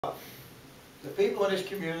The people in this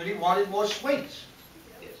community wanted more swings.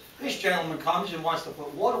 This gentleman comes and wants to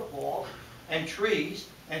put waterfall and trees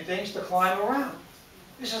and things to climb around.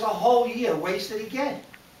 This is a whole year wasted again.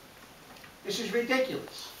 This is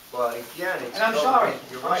ridiculous. Well, again, it's... And I'm sorry.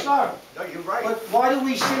 I'm sorry. No, you're right. But why do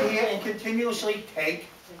we sit here and continuously take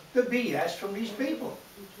the BS from these people?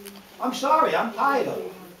 I'm sorry. I'm tired of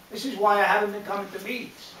it. This is why I haven't been coming to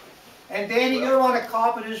meetings. And Danny, you're on a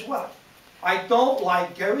carpet as well. I don't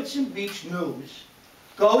like Gerritsen Beach news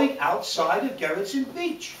going outside of Gerritsen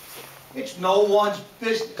Beach. It's no one's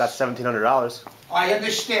business. Got $1,700. I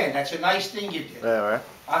understand. That's a nice thing you did. Yeah, right.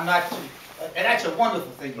 I'm not, and that's a wonderful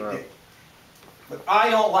thing you did. But I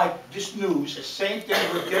don't like this news. The same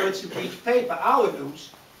thing with Gerritsen Beach paper, our news.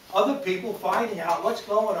 Other people finding out what's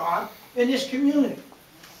going on in this community.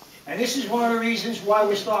 And this is one of the reasons why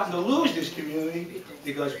we're starting to lose this community,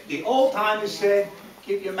 because the old timers said,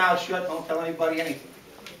 keep your mouth shut, don't tell anybody anything.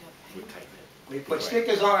 We put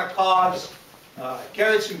stickers on our cars,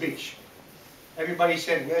 Gerritsen Beach. Everybody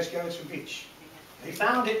said, where's Gerritsen Beach? They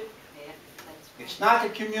found it. It's not the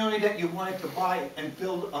community that you wanted to buy and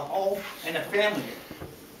build a home and a family in.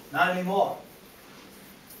 Not anymore.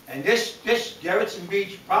 And this Gerritsen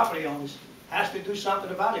Beach property owners has to do something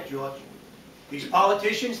about it, George. These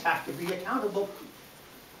politicians have to be accountable.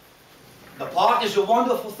 The park is a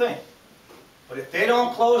wonderful thing. But if they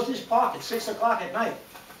don't close this park at 6 o'clock at night,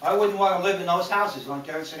 I wouldn't want to live in those houses on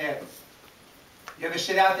Gerritsen Avenue. You ever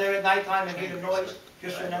sit out there at nighttime and hear the noise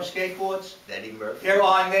just from those skateboards? Eddie Murphy. They're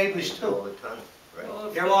our neighbors too. All the time. Right. Well,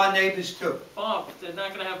 They're our neighbors too. Bob, they're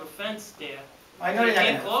not going to have a fence there. I know You they're not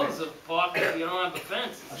can't gonna have a close fence. the park if you don't have a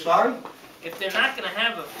fence. I'm sorry? If they're not going to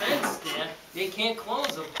have a fence there, they can't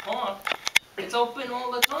close the park. It's open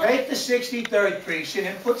all the time. Take the 63rd precinct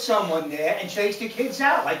and put someone there and chase the kids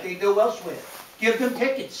out like they do elsewhere. Give them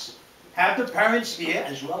tickets. Have the parents here,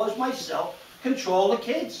 as well as myself, control the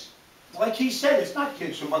kids. Like he said, it's not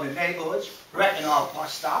kids from other neighborhoods wrecking our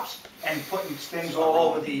bus stops and putting things all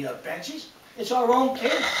over the benches. It's our own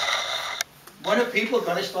kids. When are people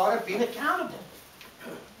going to start being accountable?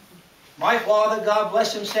 My father, God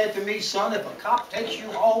bless him, said to me, son, if a cop takes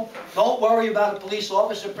you home, don't worry about a police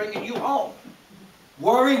officer bringing you home.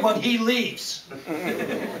 Worry when he leaves.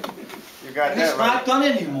 You got And it's not done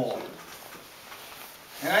anymore.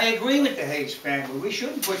 And I agree with the Hayes family. We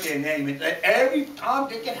shouldn't put their name in. Let every Tom,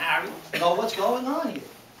 Dick, and Harry know what's going on here.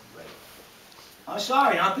 I'm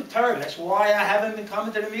sorry, I'm perturbed. That's why I haven't been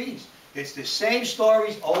coming to the meetings. It's the same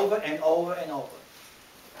stories over and over and over.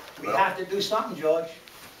 We have to do something, George.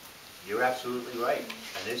 You're absolutely right.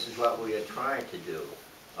 And this is what we are trying to do.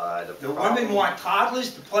 The women want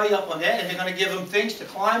toddlers to play up on that, and they're going to give them things to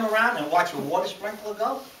climb around and watch a water sprinkler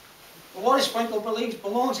go. The water sprinkler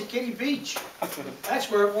belongs at Kitty Beach. That's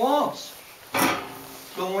where it belongs.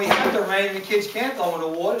 So when we have the rain and the kids can't go in the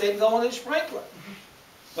water, they can go in the sprinkler.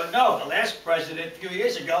 But no, the last president a few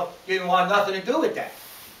years ago didn't want nothing to do with that.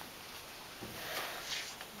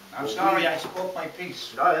 I'm sorry I spoke my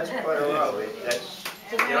piece. No, that's quite a row. That's...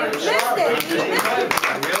 You know, I really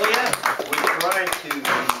am.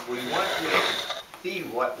 we want to be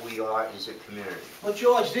what we are as a community. Well,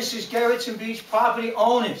 George, this is Gerritsen Beach property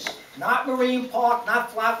owners, not Marine Park,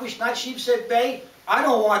 not Flatbush, not Sheepshead Bay. I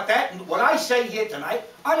don't want that. And what I say here tonight,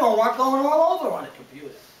 I don't want going all over on a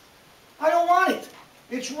computer. I don't want it.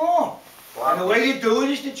 It's wrong. And the way you do it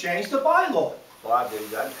is to change the bylaw. Bob,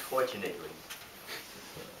 unfortunately,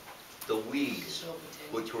 the weeds,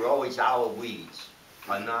 which were always our weeds,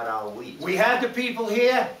 are not our weeds. We had the people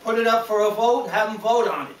here, put it up for a vote and have them vote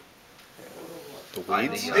on it. The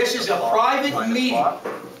weeds? This is a private meeting.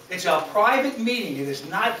 It's a private meeting. It is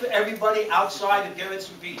not for everybody outside of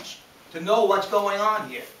Gerritsen Beach to know what's going on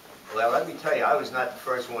here. Well, let me tell you, I was not the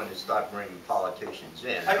first one to start bringing politicians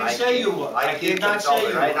in. I didn't say you were. I did not say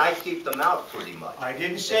you were. And I keep them out pretty much. I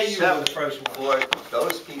didn't say you were the first one. For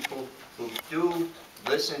those people who do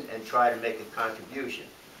listen and try to make a contribution.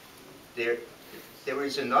 There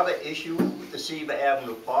is another issue with the Cedar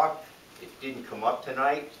Avenue Park. It didn't come up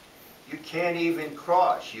tonight. You can't even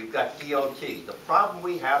cross. You've got DOT. The problem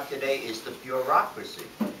we have today is the bureaucracy.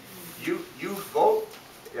 You vote.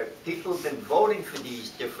 People have been voting for these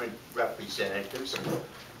different representatives.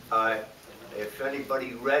 If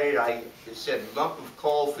anybody read it, I said lump of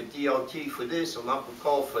coal for DOT for this, a lump of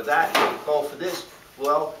coal for that, a lump of coal for this.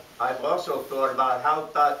 Well, I've also thought about how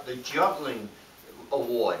about the juggling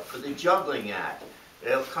award for the Juggling Act.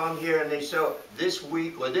 They'll come here and they say, this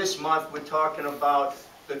week or this month we're talking about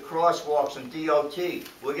the crosswalks and DOT.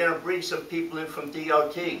 We're going to bring some people in from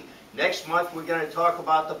DOT. Next month we're going to talk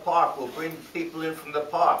about the park. We'll bring people in from the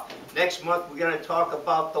park. Next month we're going to talk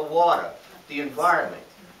about the water, the environment.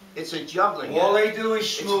 It's a juggling All act. they do is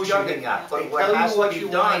It's schmooze juggling you. act, They but what tell has you to what be you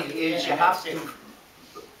done want, is you and have that's to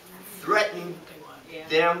it. threaten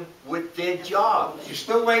them with their jobs. You're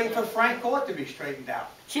still waiting for Frank Court to be straightened out.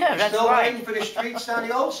 Yeah, that's You're still right. waiting for the streets on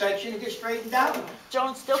the old section to get straightened out.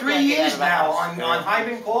 Joan still 3 can't get out years of the now house. on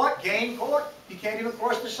Hyman Court, Gain Court, you can't even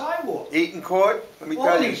cross the sidewalk. Eaton Court, let me All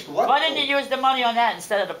tell you. these courts. Why didn't you use the money on that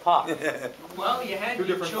instead of the park? Well, you had Two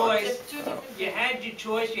your different choice, you had your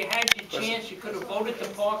choice, you had your chance, you could have voted the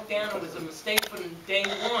park down, it was a mistake from day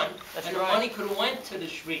one, That's and the right. money could have went to the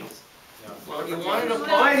streets. Well, you wanted a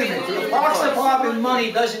park. Wait a minute, the Parks Department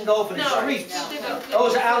money doesn't go for the streets.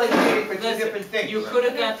 Those are allocated for two Listen, different things. you could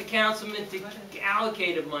have got the councilman to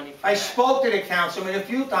allocate money for I that. spoke to the councilman a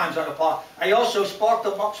few times on the park. I also spoke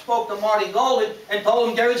to Marty Golden and told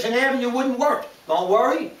him Garrison Avenue wouldn't work. Don't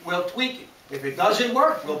worry, we'll tweak it. If it doesn't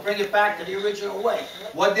work, we'll bring it back to the original way.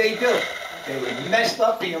 What'd they do? They messed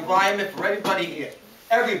up the environment for everybody here.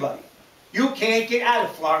 Everybody. You can't get out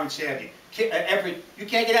of Florence Avenue. You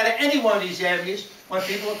can't get out of any one of these avenues when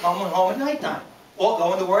people are coming home at nighttime or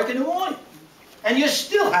going to work in the morning. And you're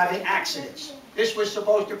still having accidents. This was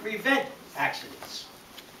supposed to prevent accidents.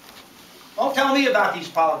 Don't tell me about these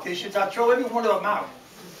politicians. I'll throw every one of them out.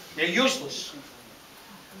 They're useless.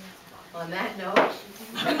 On that note,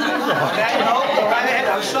 On that note, go right ahead.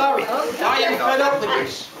 I'm sorry. I am fed up with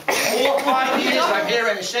this. 4 or 5 years, I'm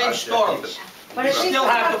hearing the same stories. but at least Still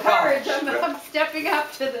with have my the courage, problems. I'm stepping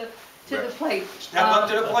up to the plate. Step up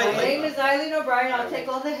to the plate. My name is Eileen O'Brien, I'll take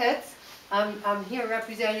all the hits. I'm here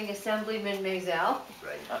representing Assemblyman Maisel.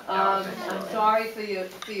 Right. I'm sorry for your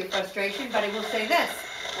frustration, but I will say this,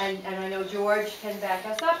 and I know George can back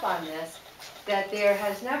us up on this, that there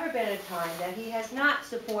has never been a time that he has not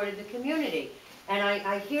supported the community. And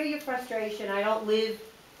I hear your frustration, I don't live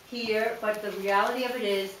here, but the reality of it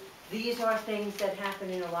is, these are things that happen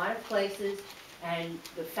in a lot of places, and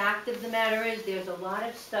the fact of the matter is, there's a lot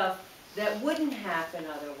of stuff that wouldn't happen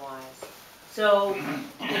otherwise. So,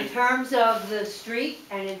 in terms of the street,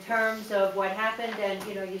 and in terms of what happened, and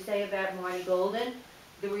you say about Marty Golden,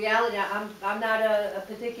 the reality, I'm not a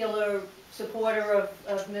particular supporter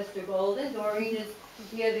of Mr. Golden. Doreen is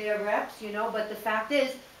here, their reps, but the fact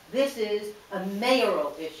is, this is a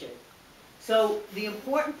mayoral issue. So the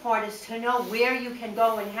important part is to know where you can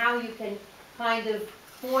go and how you can kind of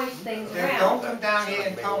voice things Then around. don't come down here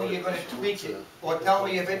and tell me you're gonna tweak it, or tell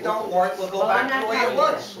me if it don't work, we'll go Well, I'm back to not the way it telling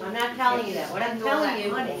was. you that. I'm not telling you that. What I'm telling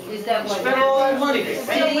you is that what Spend all that happened. money, they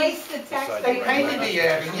They painted the I'm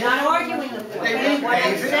avenue. not arguing the point. They What I'm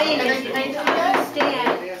repaved it, saying and is, they- you need to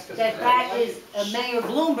understand that that is a Mayor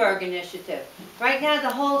Bloomberg initiative. Right now, the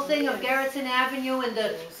whole thing of Garrison Avenue and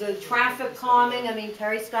the traffic calming, I mean,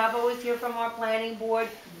 Terry Scavo was here from our planning board.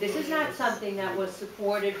 This is not something that was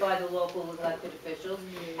supported by the local elected officials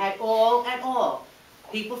at all, at all.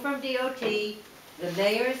 People from DOT, the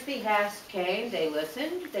mayor's behest came, they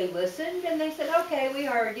listened, and they said, okay, we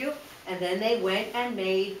heard you. And then they went and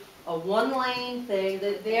made a one-lane thing,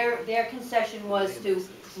 that their concession was to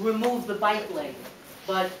remove the bike lane.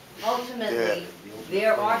 But ultimately,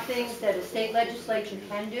 there are things that a state legislation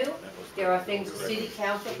can do, there are things a city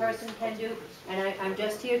council person can do, and I'm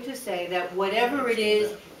just here to say that whatever it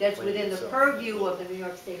is that's within the purview of the New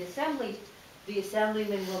York State Assembly, the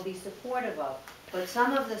assemblyman will be supportive of. But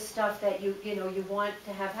some of the stuff that you want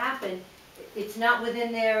to have happen, it's not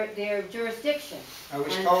within their jurisdiction. I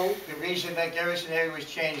was And- told the reason that Garrison area was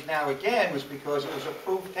changed now again was because it was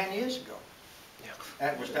approved 10 years ago.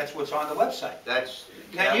 That's what's on the website. That's.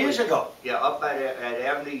 10 years ago, Yeah, up at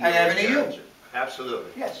Avenue U. At Avenue U. Johnson.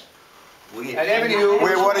 Absolutely. yes. We At had- Avenue U.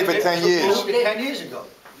 We won it for 10 years. Approved it 10 years ago.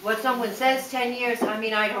 What someone says 10 years, I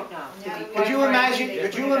mean, I don't know. To be Could quite you frank, imagine, they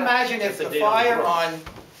could put you it up. imagine if the fire on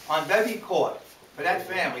Bevy Court for that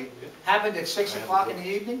family happened at 6 o'clock in the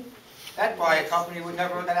evening? That fire company would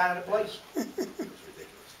never have got out of the place.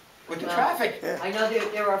 With the Well, traffic. I know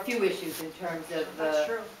there are a few issues in terms of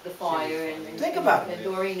the fire and. Think about it. And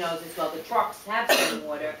Doreen knows as well, the trucks have some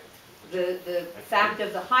water. The fact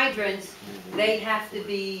of the hydrants, they have to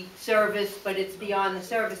be serviced, but it's beyond the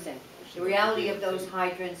servicing. The reality of those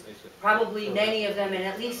hydrants, probably many of them, and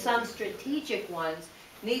at least some strategic ones,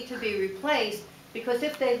 need to be replaced, because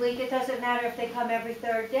if they leak, it doesn't matter if they come every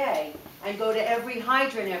third day and go to every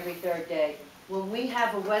hydrant every third day. When we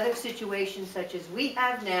have a weather situation such as we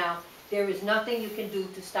have now, there is nothing you can do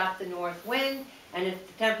to stop the north wind, and if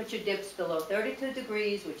the temperature dips below 32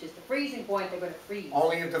 degrees, which is the freezing point, they're going to freeze.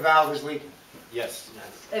 Only if the valve is leaking. Yes.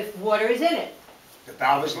 If water is in it. The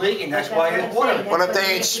valve is leaking, that's why there's water. But if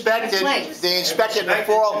they inspect it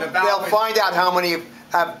before, they'll find out how many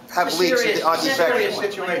have leaks on the Serious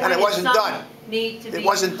inspection. situation. And it wasn't done. need to be. It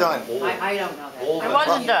wasn't done. I don't know that. It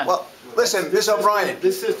wasn't done. Well, listen, Ms. O'Brien,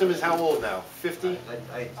 This system is how old now? 50?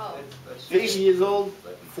 let's 50 years old?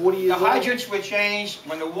 40 The years old? hydrants were changed,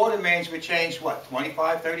 when the water mains were changed, what,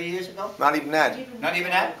 25, 30 years ago? not even that, Not even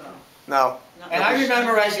that? no. And I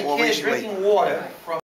remember as a More kid recently. drinking water from